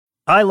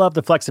I love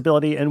the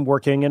flexibility in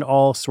working in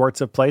all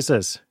sorts of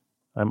places.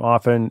 I'm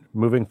often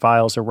moving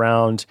files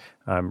around,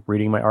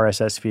 reading my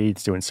RSS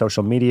feeds, doing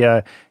social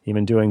media,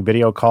 even doing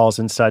video calls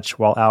and such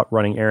while out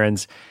running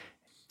errands.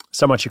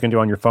 So much you can do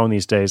on your phone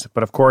these days.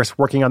 But of course,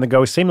 working on the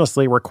go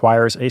seamlessly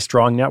requires a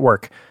strong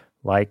network,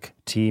 like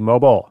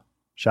T-Mobile.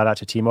 Shout out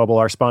to T-Mobile,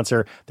 our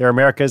sponsor. They're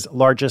America's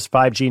largest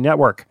 5G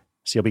network,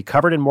 so you'll be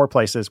covered in more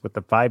places with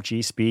the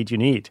 5G speed you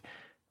need.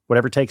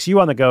 Whatever takes you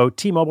on the go,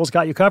 T-Mobile's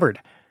got you covered.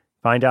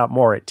 Find out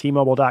more at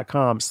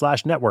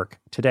T-Mobile.com/network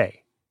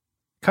today.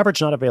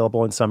 Coverage not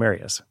available in some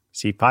areas.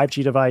 See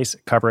 5G device,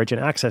 coverage, and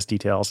access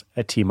details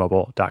at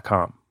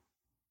T-Mobile.com.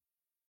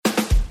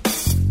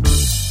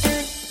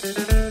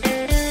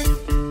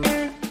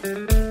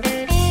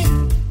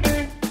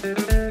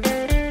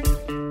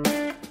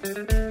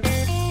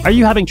 Are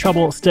you having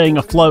trouble staying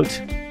afloat?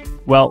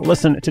 Well,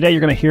 listen, today you're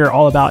going to hear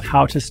all about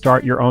how to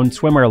start your own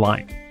swimwear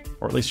line.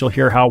 Or at least you'll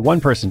hear how one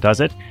person does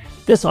it.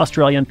 This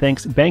Australian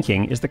thinks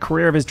banking is the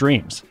career of his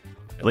dreams.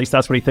 At least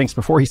that's what he thinks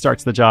before he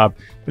starts the job,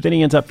 but then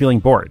he ends up feeling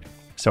bored.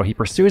 So he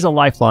pursues a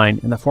lifeline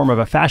in the form of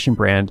a fashion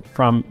brand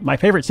from my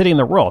favorite city in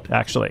the world,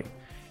 actually.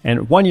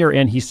 And 1 year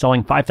in, he's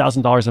selling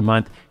 $5,000 a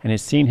month and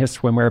has seen his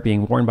swimwear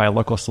being worn by a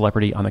local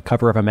celebrity on the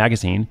cover of a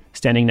magazine,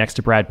 standing next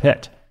to Brad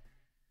Pitt.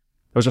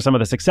 Those are some of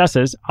the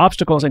successes.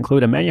 Obstacles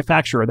include a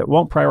manufacturer that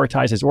won't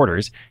prioritize his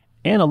orders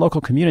and a local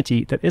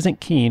community that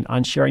isn't keen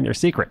on sharing their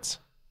secrets.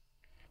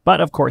 But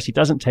of course, he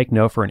doesn't take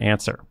no for an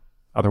answer.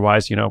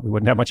 Otherwise, we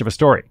wouldn't have much of a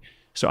story.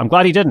 So I'm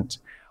glad he didn't.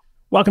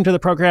 Welcome to the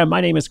program.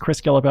 My name is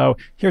Chris Guillebeau.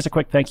 Here's a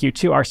quick thank you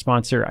to our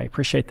sponsor. I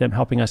appreciate them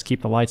helping us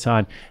keep the lights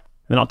on.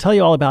 Then I'll tell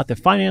you all about the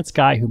finance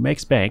guy who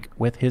makes bank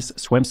with his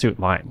swimsuit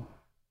line.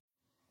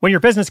 When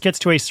your business gets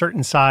to a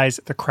certain size,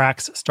 the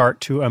cracks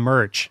start to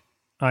emerge.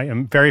 I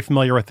am very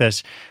familiar with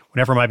this.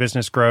 Whenever my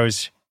business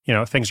grows,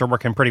 things are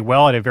working pretty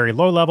well at a very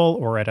low level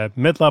or at a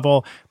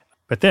mid-level.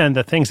 But then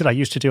the things that I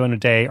used to do in a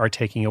day are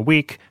taking a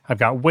week. I've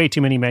got way too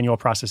many manual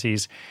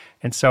processes.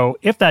 And so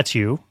if that's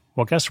you,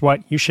 well, guess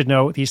what? You should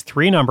know these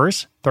three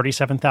numbers,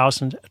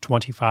 37,000,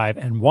 25,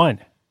 and 1.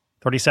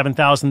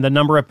 37,000, the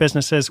number of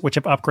businesses which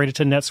have upgraded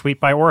to NetSuite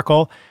by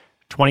Oracle.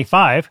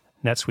 25,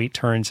 NetSuite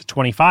turns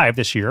 25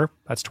 this year.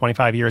 That's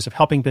 25 years of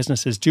helping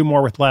businesses do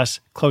more with less,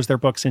 close their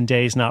books in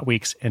days, not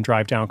weeks, and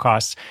drive down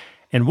costs.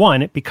 And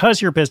 1,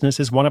 because your business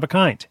is one of a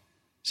kind.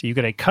 So you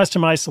get a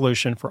customized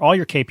solution for all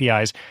your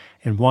KPIs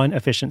in one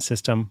efficient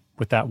system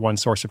with that one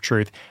source of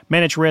truth.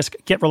 Manage risk,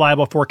 get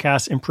reliable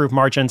forecasts, improve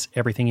margins,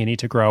 everything you need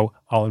to grow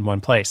all in one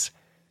place.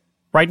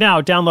 Right now,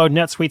 download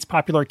NetSuite's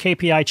popular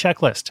KPI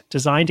checklist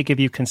designed to give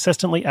you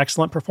consistently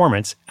excellent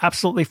performance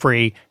absolutely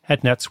free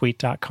at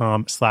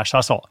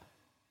netsuite.com/hustle.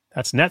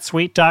 That's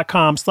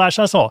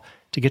netsuite.com/hustle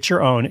to get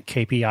your own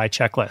KPI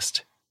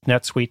checklist.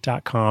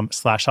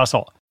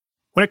 netsuite.com/hustle.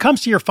 When it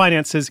comes to your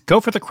finances, go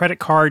for the credit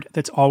card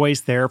that's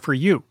always there for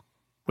you.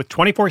 With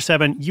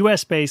 24/7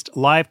 US-based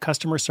live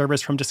customer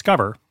service from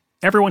Discover,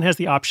 everyone has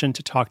the option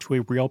to talk to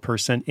a real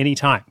person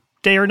anytime,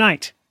 day or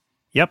night.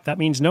 Yep, that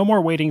means no more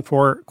waiting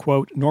for,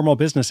 quote, normal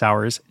business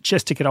hours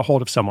just to get a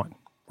hold of someone.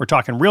 We're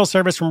talking real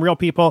service from real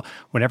people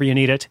whenever you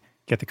need it.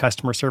 Get the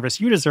customer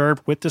service you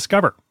deserve with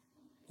Discover.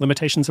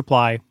 Limitations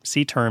apply.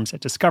 See terms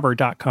at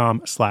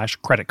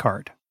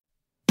discover.com/creditcard.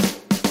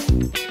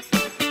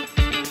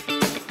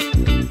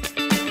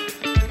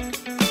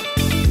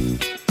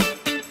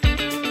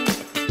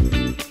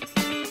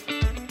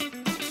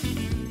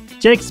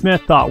 Jake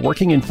Smith thought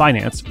working in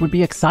finance would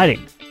be exciting.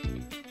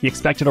 He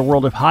expected a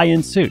world of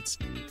high-end suits,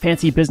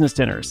 fancy business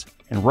dinners,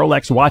 and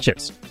Rolex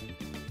watches.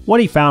 What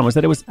he found was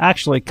that it was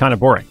actually kind of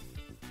boring.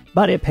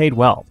 But it paid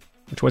well,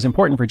 which was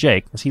important for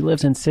Jake as he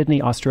lives in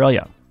Sydney,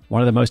 Australia,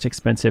 one of the most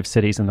expensive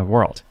cities in the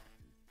world.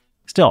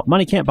 Still,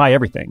 money can't buy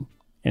everything,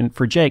 and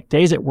for Jake,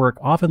 days at work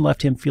often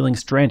left him feeling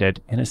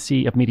stranded in a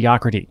sea of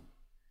mediocrity.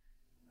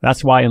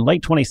 That's why in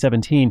late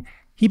 2017,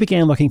 he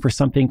began looking for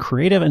something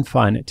creative and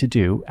fun to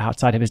do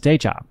outside of his day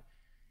job.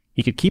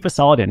 He could keep a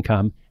solid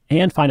income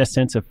and find a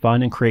sense of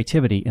fun and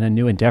creativity in a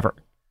new endeavor.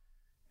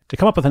 To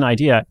come up with an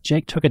idea,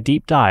 Jake took a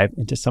deep dive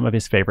into some of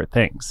his favorite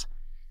things.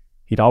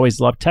 He'd always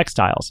loved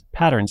textiles,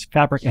 patterns,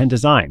 fabric, and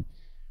design.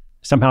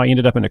 Somehow he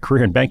ended up in a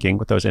career in banking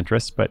with those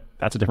interests, but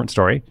that's a different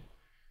story.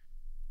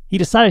 He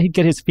decided he'd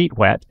get his feet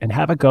wet and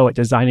have a go at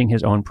designing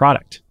his own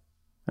product.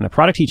 And the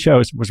product he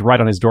chose was right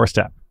on his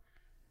doorstep.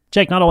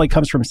 Jake not only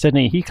comes from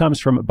Sydney, he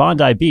comes from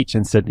Bondi Beach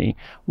in Sydney,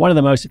 one of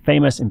the most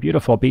famous and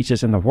beautiful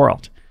beaches in the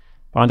world.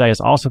 Bondi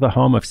is also the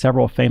home of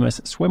several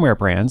famous swimwear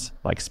brands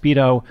like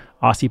Speedo,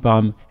 Aussie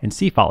Bum, and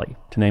Sea Folly,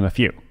 to name a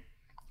few.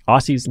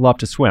 Aussies love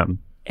to swim,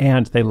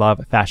 and they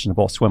love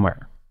fashionable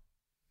swimwear.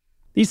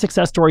 These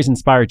success stories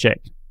inspired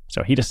Jake,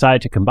 so he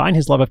decided to combine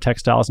his love of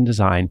textiles and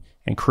design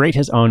and create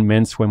his own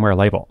men's swimwear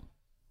label.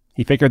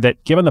 He figured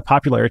that given the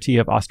popularity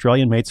of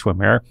Australian-made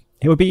swimwear,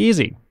 it would be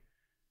easy.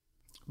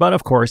 But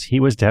of course, he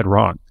was dead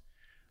wrong.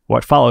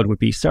 What followed would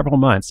be several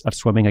months of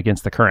swimming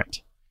against the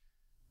current.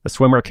 The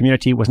swimwear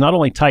community was not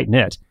only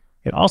tight-knit,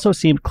 it also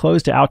seemed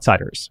closed to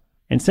outsiders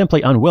and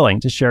simply unwilling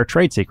to share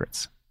trade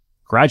secrets.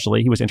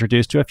 Gradually, he was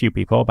introduced to a few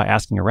people by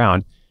asking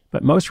around,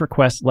 but most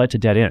requests led to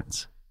dead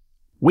ends.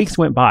 Weeks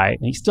went by,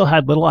 and he still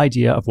had little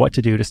idea of what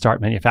to do to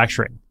start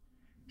manufacturing.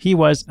 He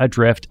was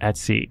adrift at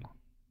sea.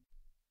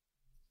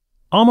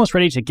 Almost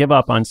ready to give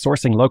up on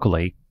sourcing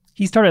locally,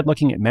 he started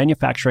looking at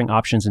manufacturing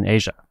options in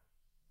Asia.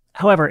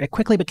 However, it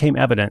quickly became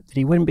evident that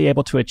he wouldn't be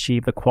able to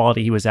achieve the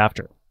quality he was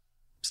after.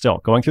 Still,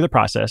 going through the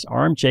process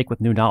armed Jake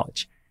with new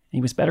knowledge, and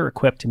he was better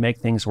equipped to make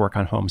things work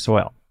on home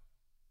soil.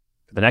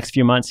 For the next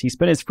few months, he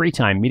spent his free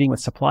time meeting with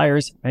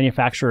suppliers,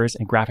 manufacturers,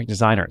 and graphic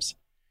designers.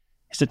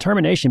 His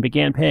determination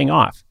began paying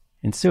off,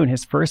 and soon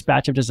his first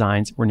batch of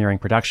designs were nearing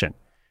production.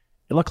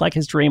 It looked like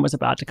his dream was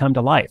about to come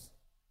to life.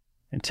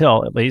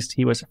 Until, at least,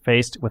 he was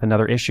faced with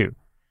another issue.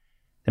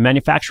 The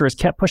manufacturers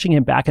kept pushing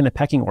him back in the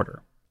pecking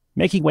order,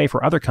 making way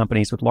for other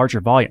companies with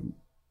larger volume.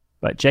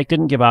 But Jake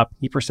didn't give up,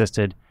 he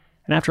persisted,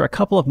 and after a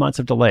couple of months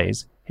of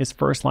delays, his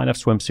first line of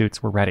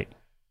swimsuits were ready.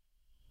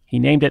 He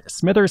named it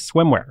Smithers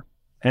Swimwear,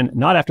 and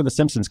not after the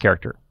Simpsons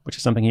character, which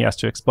is something he has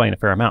to explain a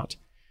fair amount.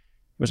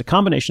 It was a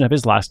combination of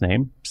his last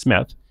name,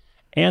 Smith,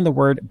 and the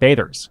word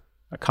bathers,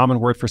 a common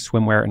word for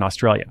swimwear in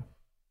Australia.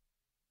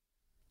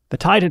 The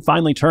tide had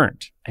finally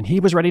turned, and he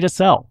was ready to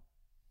sell.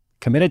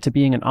 Committed to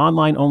being an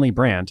online-only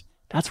brand,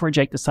 that's where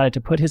Jake decided to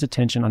put his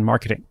attention on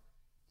marketing.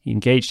 He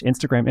engaged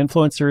Instagram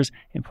influencers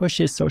and pushed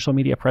his social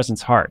media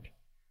presence hard.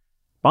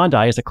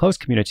 Bondi is a close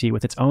community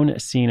with its own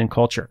scene and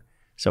culture,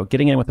 so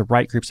getting in with the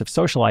right groups of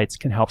socialites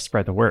can help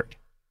spread the word.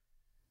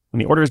 When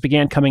the orders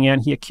began coming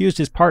in, he accused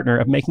his partner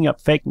of making up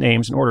fake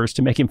names and orders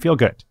to make him feel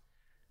good.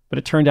 But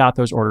it turned out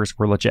those orders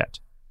were legit.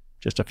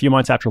 Just a few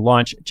months after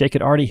launch, Jake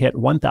had already hit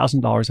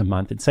 $1,000 a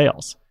month in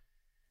sales.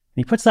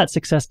 And he puts that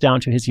success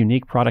down to his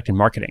unique product and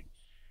marketing.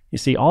 You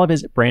see, all of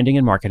his branding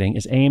and marketing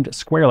is aimed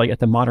squarely at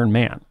the modern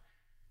man.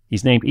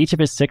 He's named each of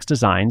his 6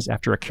 designs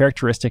after a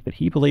characteristic that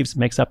he believes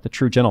makes up the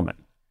true gentleman: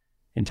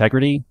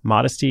 integrity,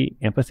 modesty,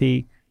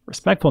 empathy,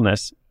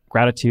 respectfulness,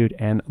 gratitude,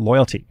 and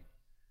loyalty.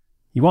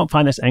 You won't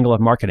find this angle of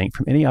marketing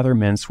from any other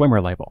men's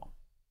swimwear label.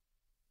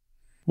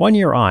 1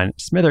 year on,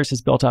 Smithers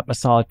has built up a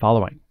solid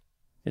following.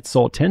 It's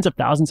sold tens of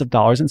thousands of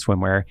dollars in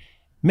swimwear,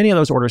 many of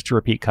those orders to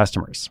repeat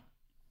customers.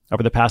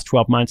 Over the past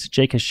 12 months,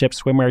 Jake has shipped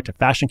swimwear to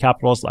fashion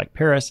capitals like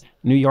Paris,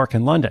 New York,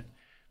 and London,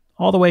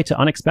 all the way to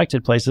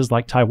unexpected places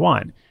like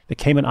Taiwan, the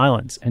Cayman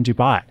Islands, and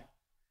Dubai.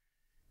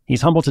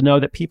 He's humbled to know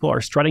that people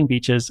are strutting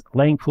beaches,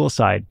 laying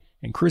poolside,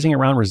 and cruising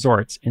around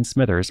resorts in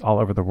Smithers all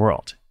over the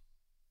world.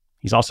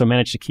 He's also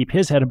managed to keep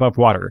his head above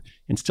water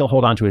and still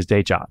hold on to his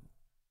day job.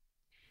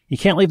 He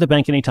can't leave the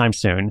bank anytime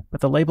soon,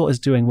 but the label is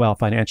doing well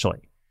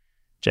financially.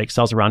 Jake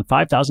sells around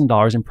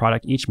 $5,000 in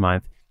product each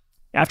month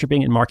after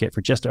being in market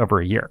for just over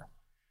a year.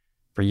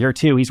 For year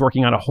 2, he's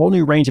working on a whole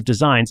new range of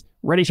designs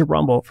ready to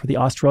rumble for the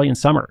Australian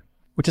summer,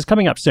 which is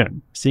coming up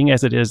soon, seeing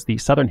as it is the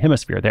southern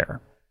hemisphere there.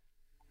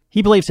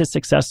 He believes his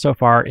success so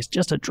far is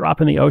just a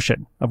drop in the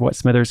ocean of what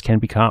Smithers can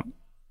become.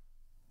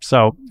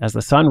 So, as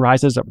the sun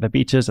rises over the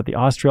beaches of the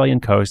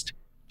Australian coast,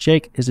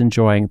 Jake is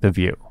enjoying the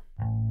view.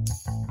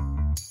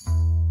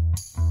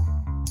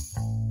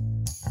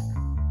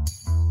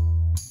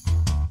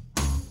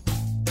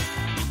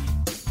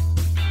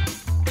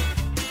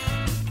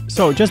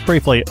 So just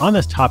briefly, on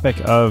this topic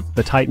of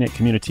the tight-knit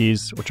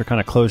communities, which are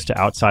kind of closed to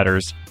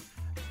outsiders,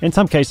 in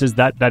some cases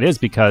that is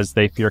because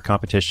they fear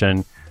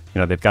competition.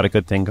 They've got a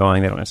good thing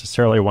going. They don't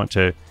necessarily want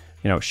to,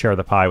 share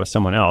the pie with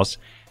someone else.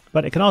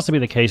 But it can also be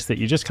the case that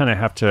you just kind of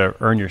have to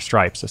earn your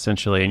stripes,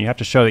 essentially, and you have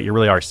to show that you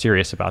really are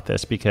serious about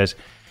this, because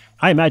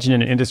I imagine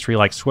in an industry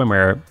like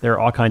swimwear, there are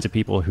all kinds of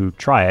people who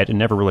try it and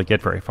never really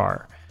get very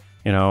far.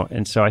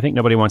 And so I think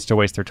nobody wants to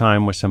waste their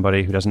time with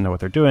somebody who doesn't know what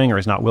they're doing or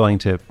is not willing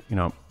to,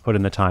 put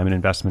in the time and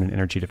investment and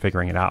energy to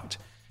figuring it out.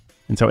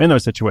 And so in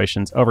those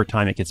situations, over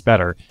time, it gets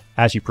better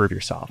as you prove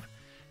yourself.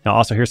 Now,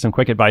 also, here's some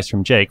quick advice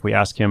from Jake. We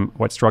asked him,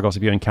 what struggles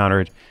have you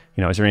encountered?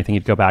 Is there anything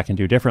you'd go back and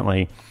do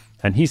differently?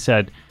 And he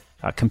said,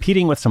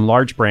 competing with some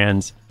large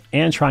brands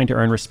and trying to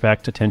earn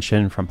respect,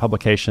 attention from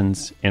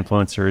publications,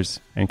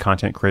 influencers, and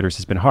content creators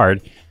has been hard.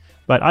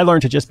 But I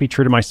learned to just be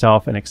true to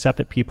myself and accept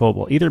that people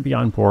will either be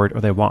on board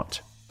or they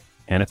won't.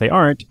 And if they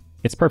aren't,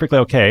 it's perfectly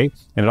okay.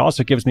 And it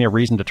also gives me a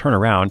reason to turn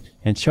around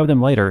and show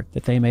them later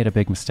that they made a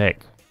big mistake.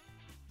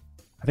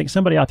 I think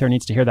somebody out there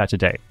needs to hear that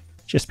today.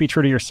 Just be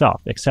true to yourself.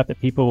 Accept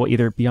that people will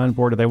either be on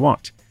board or they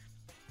won't.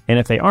 And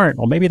if they aren't,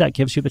 well, maybe that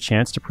gives you the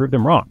chance to prove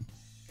them wrong,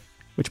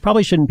 which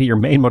probably shouldn't be your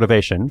main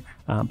motivation,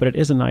 but it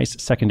is a nice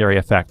secondary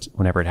effect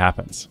whenever it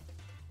happens.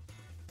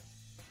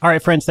 All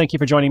right, friends, thank you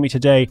for joining me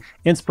today.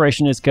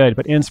 Inspiration is good,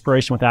 but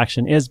inspiration with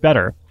action is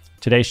better.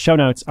 Today's show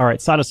notes are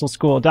at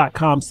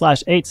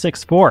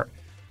sidehustleschool.com/864.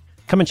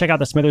 Come and check out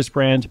the Smithers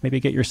brand. Maybe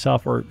get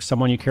yourself or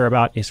someone you care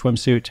about a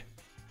swimsuit.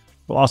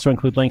 We'll also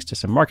include links to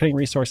some marketing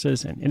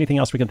resources and anything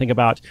else we can think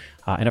about.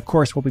 And of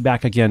course, we'll be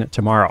back again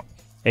tomorrow.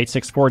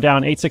 864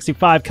 down,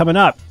 865 coming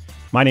up.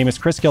 My name is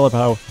Chris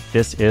Guillebeau.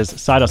 This is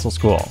Side Hustle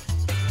School.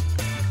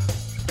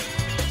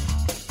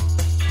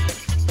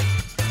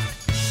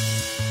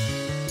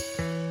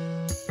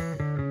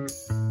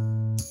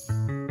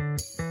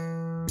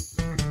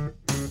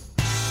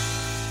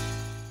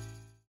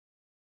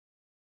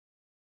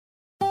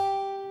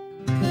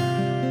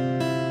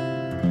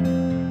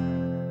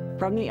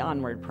 from the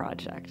Onward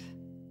Project.